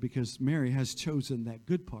 Martha, because Mary has chosen that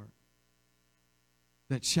good part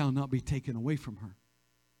that shall not be taken away from her.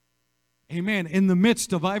 Amen. In the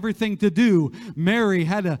midst of everything to do, Mary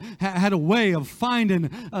had a way of finding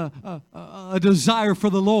a desire for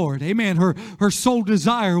the Lord. Amen. Her sole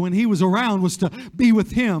desire when he was around was to be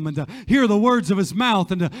with him and to hear the words of his mouth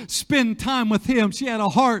and to spend time with him. She had a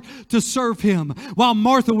heart to serve him. While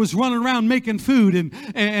Martha was running around making food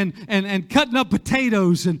and cutting up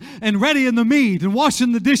potatoes and readying the meat and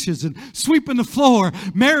washing the dishes and sweeping the floor,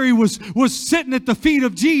 Mary was sitting at the feet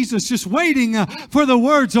of Jesus just waiting for the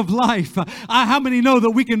words of life. How many know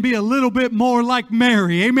that we can be a little bit more like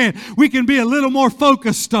Mary? Amen. We can be a little more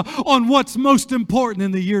focused on what's most important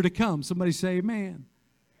in the year to come. Somebody say amen.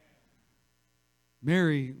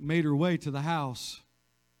 Mary made her way to the house.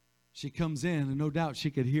 She comes in, and no doubt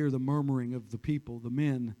she could hear the murmuring of the people, the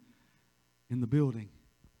men in the building.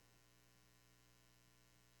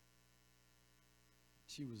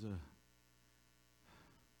 She was a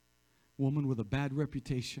woman with a bad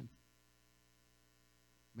reputation.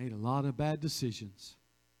 Made a lot of bad decisions.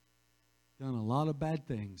 Done a lot of bad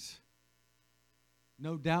things.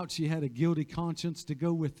 No doubt she had a guilty conscience to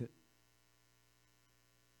go with it.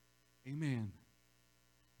 Amen.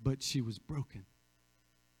 But she was broken.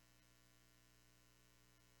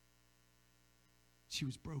 She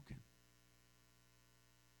was broken.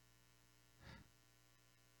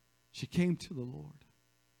 She came to the Lord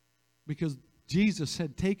because Jesus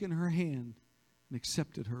had taken her hand and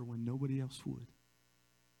accepted her when nobody else would.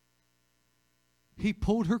 He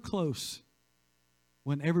pulled her close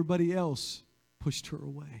when everybody else pushed her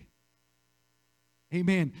away.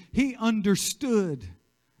 Amen. He understood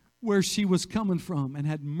where she was coming from and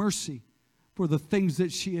had mercy for the things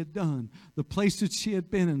that she had done, the places she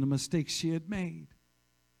had been, and the mistakes she had made.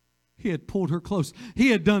 He had pulled her close.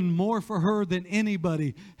 He had done more for her than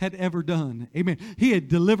anybody had ever done. Amen. He had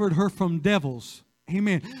delivered her from devils.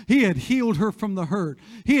 Amen. He had healed her from the hurt.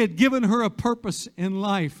 He had given her a purpose in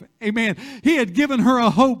life. Amen. He had given her a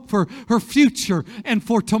hope for her future and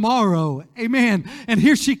for tomorrow. Amen. And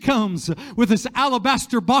here she comes with this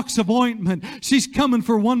alabaster box of ointment. She's coming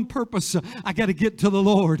for one purpose. I got to get to the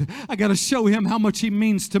Lord. I got to show him how much he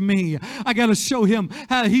means to me. I got to show him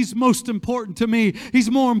how he's most important to me. He's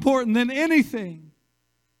more important than anything.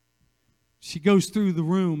 She goes through the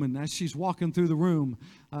room, and as she's walking through the room,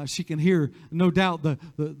 she can hear, no doubt,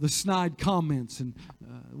 the snide comments. And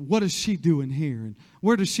what is she doing here? And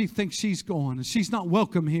where does she think she's going? And she's not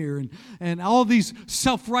welcome here. And all these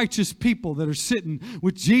self-righteous people that are sitting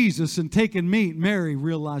with Jesus and taking meat. Mary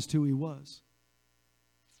realized who he was.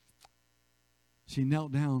 She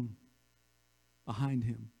knelt down behind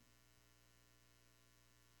him,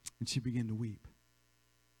 and she began to weep.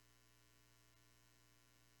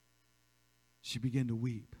 She began to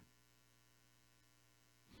weep.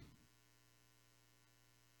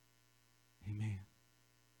 Amen.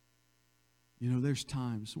 You know, there's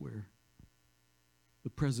times where the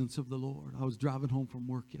presence of the Lord. I was driving home from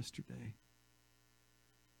work yesterday,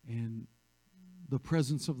 and the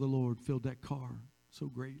presence of the Lord filled that car so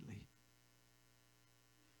greatly.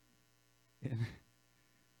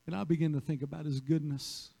 And I began to think about his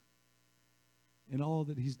goodness and all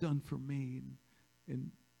that he's done for me,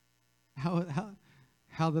 and how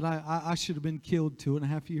that I should have been killed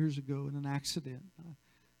 2.5 years ago in an accident.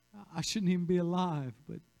 I shouldn't even be alive,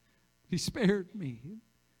 but he spared me.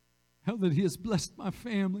 How that he has blessed my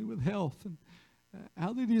family with health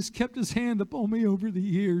How that He has kept His hand upon me over the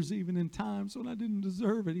years, even in times when I didn't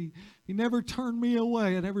deserve it. He never turned me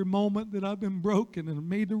away at every moment that I've been broken and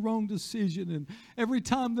made the wrong decision, and every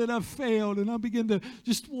time that I've failed, and I begin to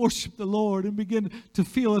just worship the Lord and begin to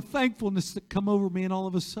feel a thankfulness that come over me, and all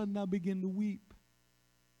of a sudden I begin to weep.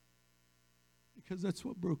 Because that's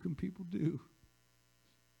what broken people do.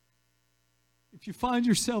 If you find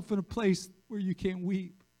yourself in a place where you can't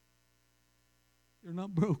weep, you're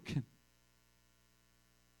not broken.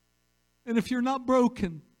 And if you're not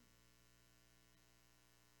broken,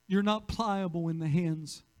 you're not pliable in the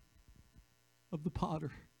hands of the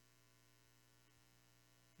potter.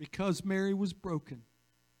 Because Mary was broken,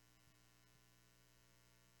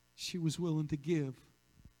 she was willing to give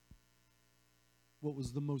what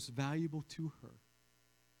was the most valuable to her.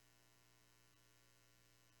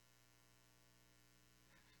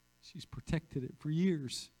 She's protected it for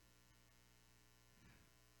years.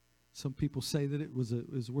 Some people say that it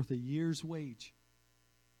was worth a year's wage.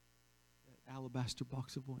 That alabaster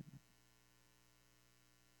box of ointment.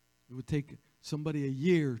 It would take somebody a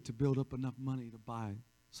year to build up enough money to buy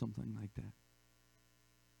something like that.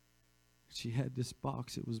 She had this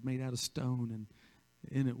box. It was made out of stone, and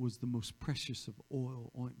in it was the most precious of oil,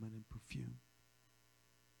 ointment, and perfume.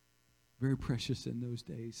 Very precious in those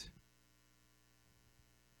days.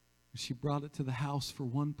 She brought it to the house for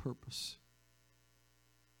one purpose.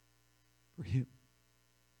 For Him.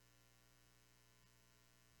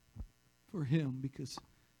 For Him, because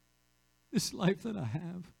this life that I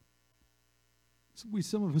have,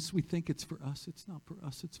 some of us, we think it's for us. It's not for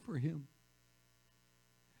us. It's for Him.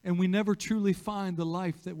 And we never truly find the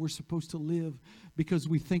life that we're supposed to live because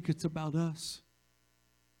we think it's about us.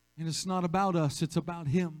 And it's not about us. It's about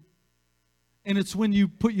Him. And it's when you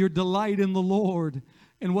put your delight in the Lord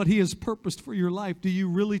and what He has purposed for your life, do you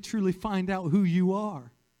really truly find out who you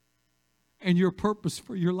are and your purpose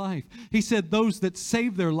for your life. He said those that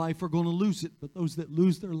save their life are going to lose it, but those that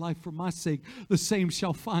lose their life for my sake, the same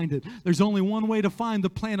shall find it. There's only one way to find the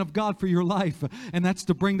plan of God for your life, and that's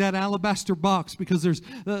to bring that alabaster box, because there's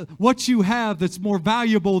what you have that's more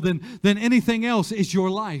valuable than anything else is your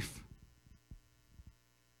life.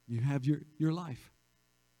 You have your life.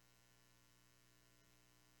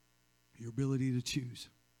 Your ability to choose.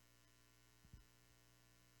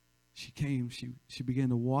 She came, she began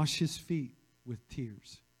to wash His feet with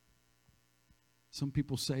tears. Some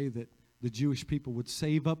people say that the Jewish people would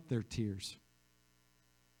save up their tears.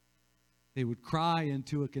 They would cry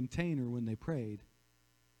into a container when they prayed,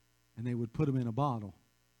 and they would put them in a bottle,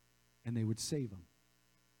 and they would save them.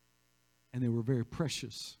 And they were very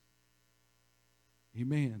precious.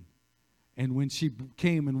 Amen. And when she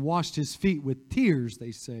came and washed His feet with tears,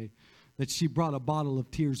 they say, that she brought a bottle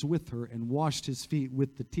of tears with her and washed His feet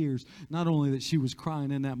with the tears. Not only that she was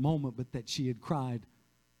crying in that moment, but that she had cried.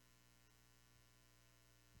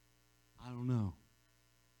 I don't know.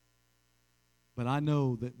 But I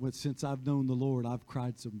know that since I've known the Lord, I've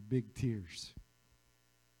cried some big tears.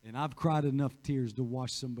 And I've cried enough tears to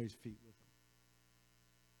wash somebody's feet with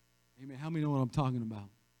them. Amen. How many know what I'm talking about?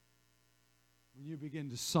 When you begin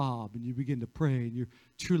to sob and you begin to pray and you're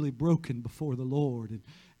truly broken before the Lord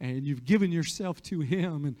and you've given yourself to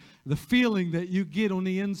Him, and the feeling that you get on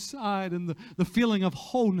the inside and the feeling of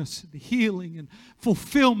wholeness and healing and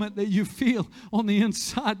fulfillment that you feel on the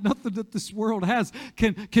inside, nothing that this world has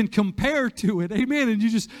can compare to it. Amen. And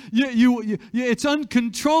it's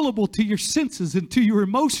uncontrollable to your senses and to your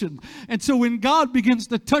emotion. And so when God begins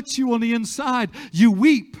to touch you on the inside, you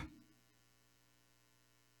weep.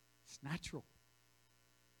 It's natural.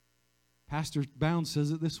 Pastor Bound says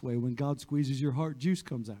it this way: when God squeezes your heart, juice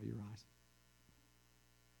comes out your eyes.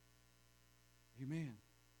 Amen.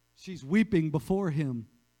 She's weeping before Him.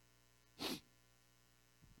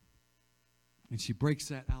 And she breaks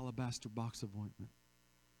that alabaster box of ointment.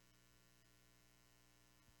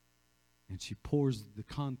 And she pours the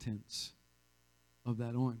contents of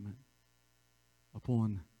that ointment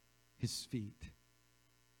upon His feet.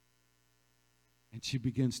 And she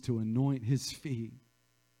begins to anoint His feet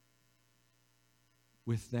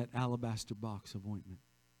with that alabaster box of ointment.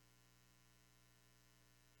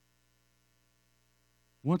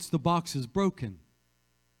 Once the box is broken,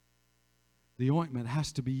 the ointment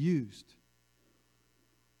has to be used.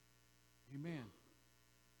 Amen.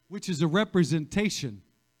 Which is a representation.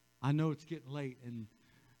 I know it's getting late, and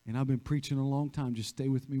I've been preaching a long time. Just stay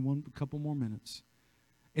with me a couple more minutes.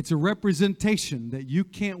 It's a representation that you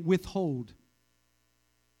can't withhold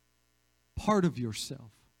part of yourself.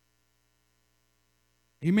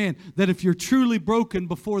 Amen. That if you're truly broken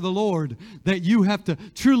before the Lord, that you have to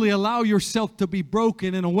truly allow yourself to be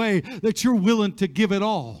broken in a way that you're willing to give it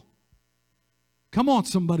all. Come on,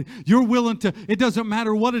 somebody. You're willing to, it doesn't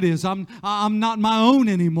matter what it is. I'm not my own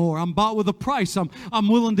anymore. I'm bought with a price. I'm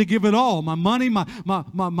willing to give it all. My money,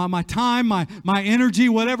 my time, my energy,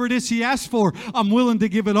 whatever it is He asked for, I'm willing to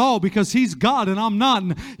give it all because He's God and I'm not.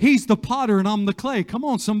 And He's the potter and I'm the clay. Come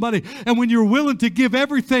on, somebody. And when you're willing to give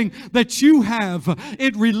everything that you have,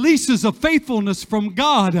 it releases a faithfulness from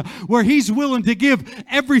God where He's willing to give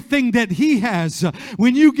everything that He has.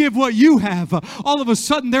 When you give what you have, all of a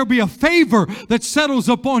sudden there'll be a favor that settles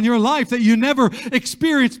upon your life that you never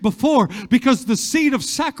experienced before, because the seed of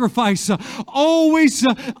sacrifice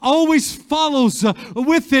always follows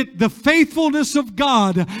with it the faithfulness of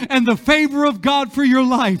God and the favor of God for your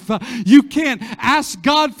life. You can't ask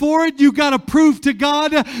God for it. You got to prove to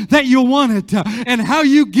God that you want it. And how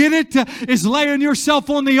you get it is laying yourself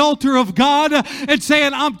on the altar of God and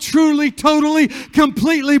saying, I'm truly, totally,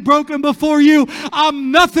 completely broken before you.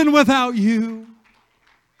 I'm nothing without you.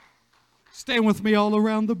 Stand with me all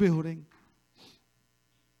around the building.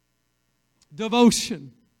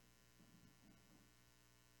 Devotion.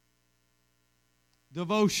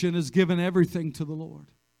 Devotion is giving everything to the Lord.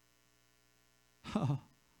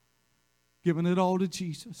 Giving it all to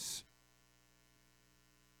Jesus.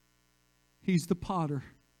 He's the potter.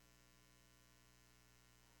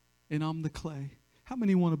 And I'm the clay. How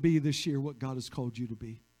many want to be this year what God has called you to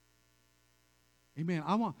be? Amen.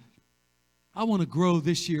 I want to grow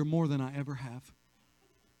this year more than I ever have.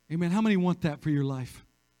 Amen. How many want that for your life?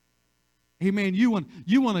 Amen. You want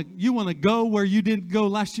to go where you didn't go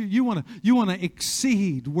last year. You want to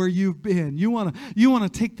exceed where you've been. You want to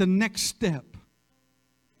take the next step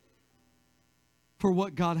for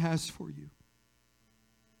what God has for you.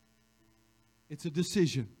 It's a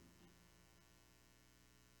decision.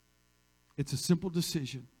 It's a simple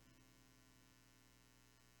decision.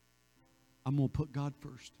 I'm going to put God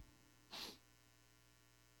first.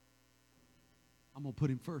 I'm going to put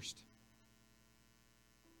Him first.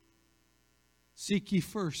 Seek ye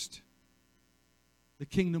first the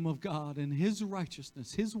kingdom of God and His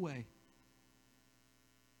righteousness, His way.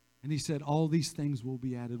 And He said, all these things will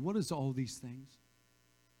be added. What is all these things?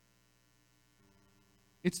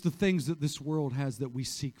 It's the things that this world has that we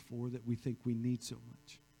seek for, that we think we need so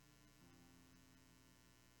much.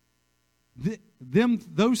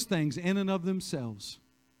 Those things in and of themselves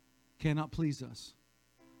cannot please us.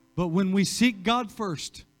 But when we seek God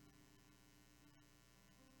first,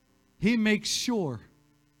 He makes sure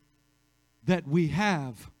that we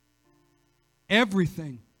have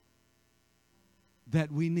everything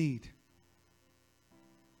that we need.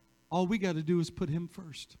 All we got to do is put Him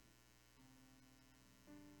first.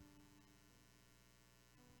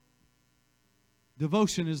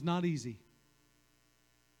 Devotion is not easy.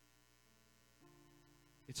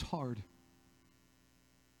 It's hard.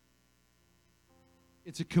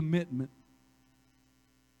 It's a commitment.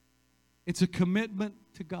 It's a commitment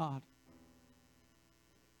to God.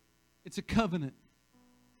 It's a covenant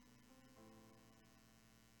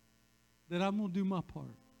that I'm going to do my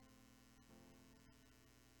part.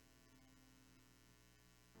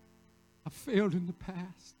 I failed in the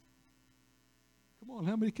past. Come on,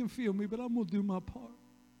 how many can feel me? But I'm going to do my part.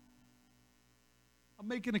 I'm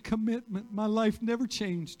making a commitment. My life never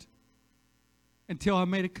changed until I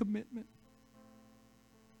made a commitment.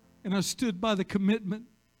 And I stood by the commitment,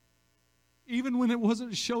 even when it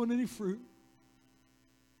wasn't showing any fruit.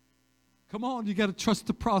 Come on, you got to trust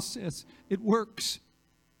the process. It works.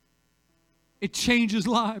 It changes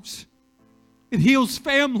lives. It heals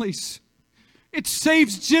families. It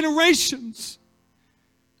saves generations.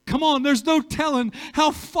 Come on, there's no telling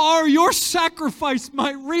how far your sacrifice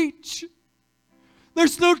might reach.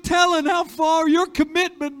 There's no telling how far your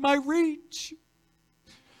commitment might reach.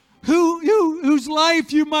 Whose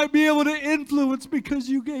life you might be able to influence because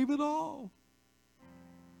you gave it all.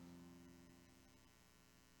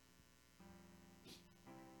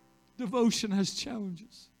 Devotion has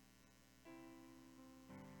challenges.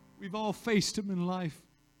 We've all faced them in life.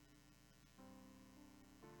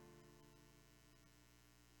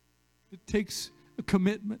 It takes a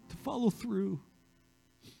commitment to follow through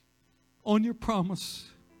on your promise.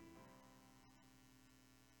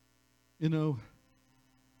 You know,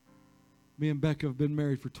 me and Becca have been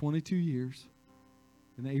married for 22 years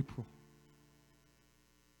in April.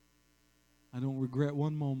 I don't regret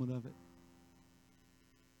one moment of it.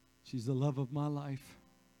 She's the love of my life.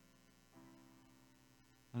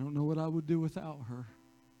 I don't know what I would do without her.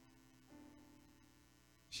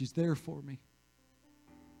 She's there for me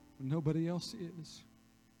when nobody else is.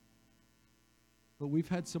 But we've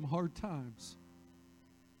had some hard times.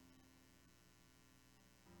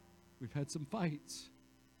 We've had some fights.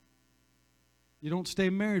 You don't stay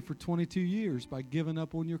married for 22 years by giving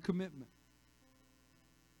up on your commitment.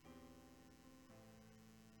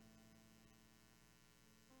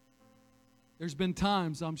 There's been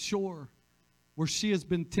times, I'm sure, where she has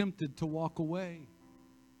been tempted to walk away.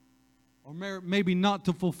 Or maybe not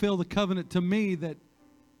to fulfill the covenant to me that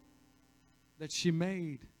she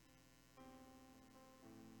made.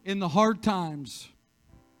 In the hard times,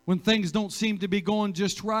 when things don't seem to be going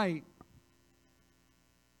just right,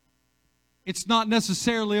 it's not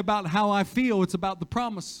necessarily about how I feel, it's about the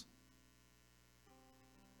promise.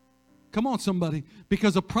 Come on, somebody.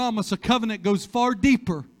 Because a promise, a covenant goes far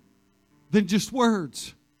deeper than just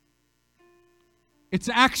words. It's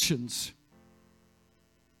actions.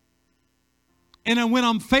 And when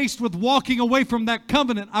I'm faced with walking away from that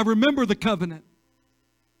covenant, I remember the covenant.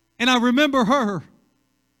 And I remember her.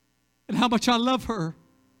 And how much I love her.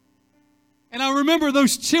 And I remember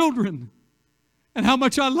those children. And how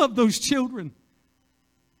much I love those children.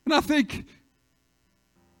 And I think,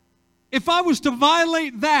 if I was to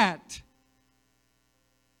violate that,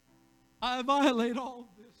 I violate all of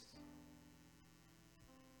this.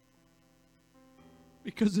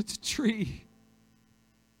 Because it's a tree.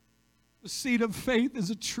 The seed of faith is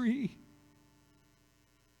a tree.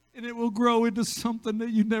 And it will grow into something that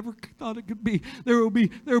you never thought it could be. There will be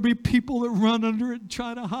people that run under it and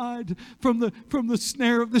try to hide from the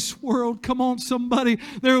snare of this world. Come on, somebody.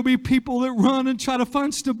 There will be people that run and try to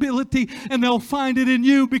find stability, and they'll find it in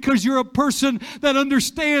you because you're a person that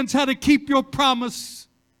understands how to keep your promise.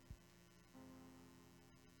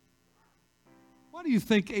 Why do you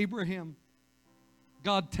think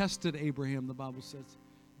God tested Abraham, the Bible says?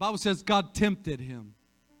 The Bible says God tempted him.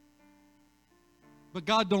 But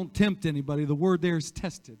God don't tempt anybody. The word there is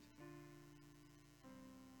tested.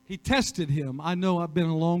 He tested him. I know I've been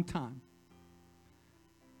a long time.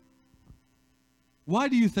 Why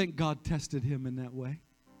do you think God tested him in that way?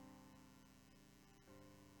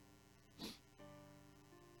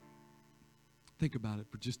 Think about it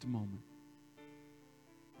for just a moment.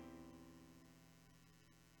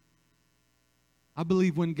 I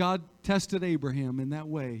believe when God tested Abraham in that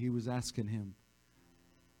way, He was asking him,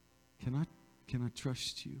 Can I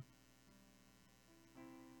trust you?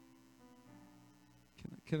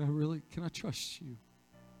 Can I trust you?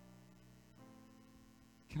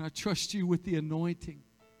 Can I trust you with the anointing?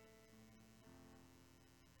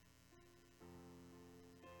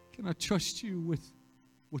 Can I trust you with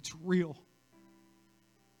what's real?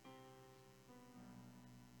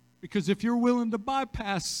 Because if you're willing to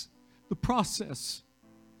bypass the process,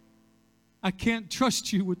 I can't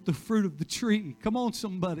trust you with the fruit of the tree. Come on,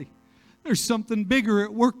 somebody. There's something bigger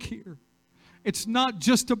at work here. It's not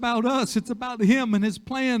just about us. It's about Him and His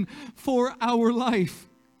plan for our life.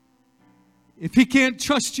 If He can't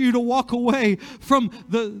trust you to walk away from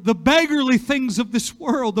the beggarly things of this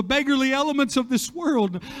world, the beggarly elements of this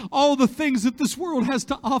world, all the things that this world has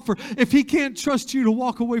to offer, if He can't trust you to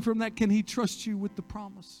walk away from that, can He trust you with the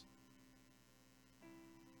promise?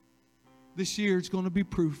 This year is going to be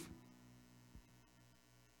proof.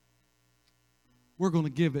 We're going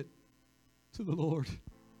to give it to the Lord.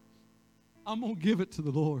 I'm going to give it to the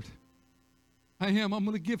Lord. I am. I'm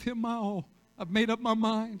going to give Him my all. I've made up my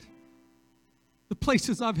mind. The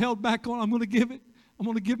places I've held back on, I'm going to give it. I'm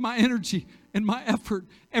going to give my energy and my effort,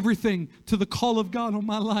 everything, to the call of God on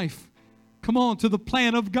my life. Come on, to the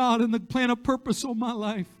plan of God and the plan of purpose on my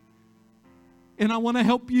life. And I want to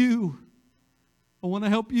help you. I want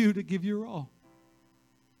to help you to give your all.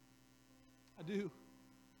 I do.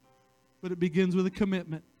 But it begins with a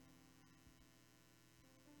commitment.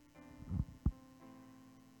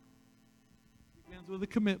 It begins with a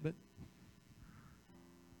commitment.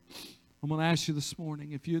 I'm going to ask you this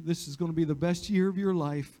morning, if this is going to be the best year of your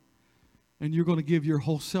life and you're going to give your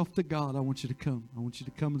whole self to God, I want you to come. I want you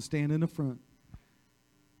to come and stand in the front.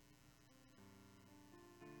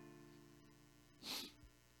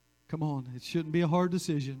 Come on, it shouldn't be a hard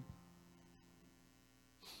decision.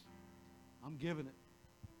 I'm giving it.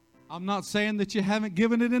 I'm not saying that you haven't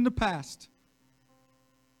given it in the past.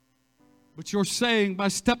 But you're saying, by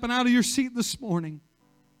stepping out of your seat this morning,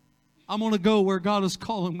 I'm going to go where God is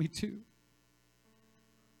calling me to.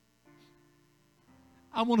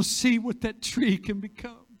 I want to see what that tree can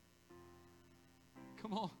become.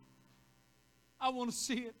 Come on. I want to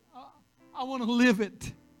see it. I want to live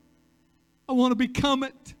it. I want to become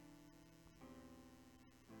it.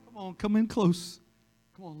 Come on, come in close.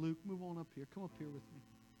 Come on, Luke, move on up here. Come up here with me.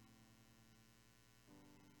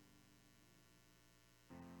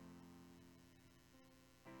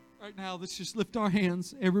 Right now, let's just lift our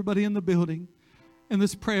hands, everybody in the building, and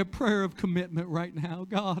let's pray a prayer of commitment right now.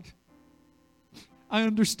 God, I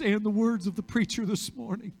understand the words of the preacher this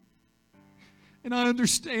morning. And I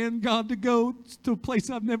understand, God, to go to a place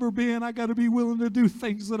I've never been, I got to be willing to do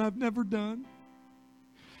things that I've never done.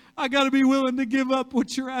 I got to be willing to give up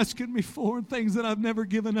what you're asking me for and things that I've never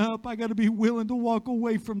given up. I got to be willing to walk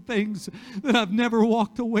away from things that I've never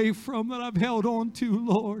walked away from, that I've held on to,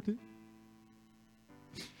 Lord.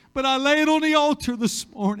 But I lay it on the altar this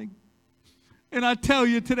morning. And I tell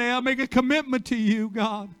you today, I make a commitment to you,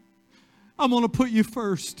 God. I'm going to put you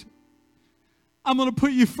first. I'm going to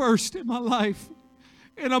put you first in my life.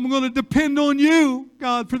 And I'm going to depend on you,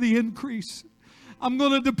 God, for the increase. I'm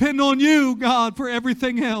going to depend on you, God, for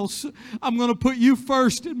everything else. I'm going to put you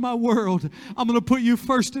first in my world. I'm going to put you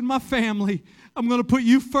first in my family. I'm going to put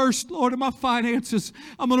you first, Lord, in my finances.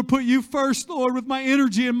 I'm going to put you first, Lord, with my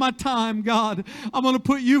energy and my time, God. I'm going to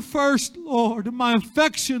put you first, Lord, in my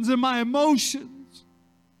affections and my emotions.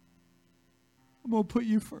 I'm going to put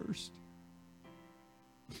you first.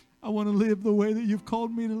 I want to live the way that you've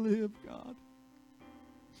called me to live, God.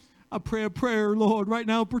 I pray a prayer, Lord, right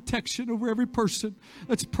now, protection over every person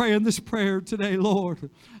that's praying this prayer today, Lord.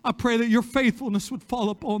 I pray that your faithfulness would fall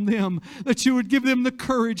upon them, that you would give them the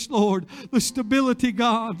courage, Lord, the stability,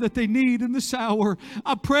 God, that they need in this hour.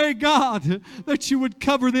 I pray, God, that you would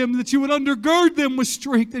cover them, that you would undergird them with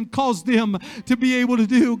strength and cause them to be able to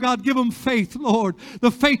do. God, give them faith, Lord,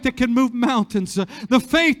 the faith that can move mountains, the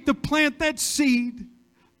faith to plant that seed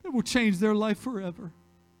that will change their life forever.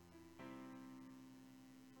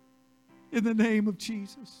 In the name of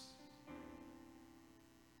Jesus.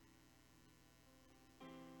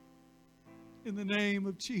 In the name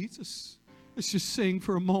of Jesus. Let's just sing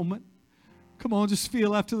for a moment. Come on, just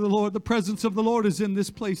feel after the Lord. The presence of the Lord is in this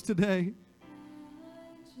place today.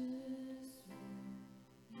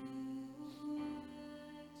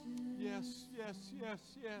 Yes, yes, yes,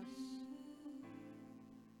 yes.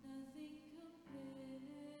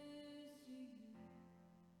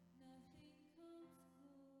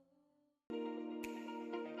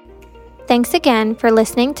 Thanks again for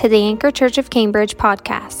listening to the Anchor Church of Cambridge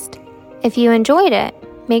podcast. If you enjoyed it,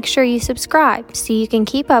 make sure you subscribe so you can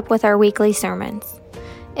keep up with our weekly sermons.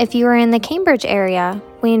 If you are in the Cambridge area,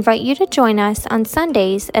 we invite you to join us on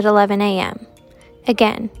Sundays at 11 a.m.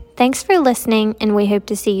 Again, thanks for listening, and we hope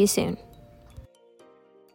to see you soon.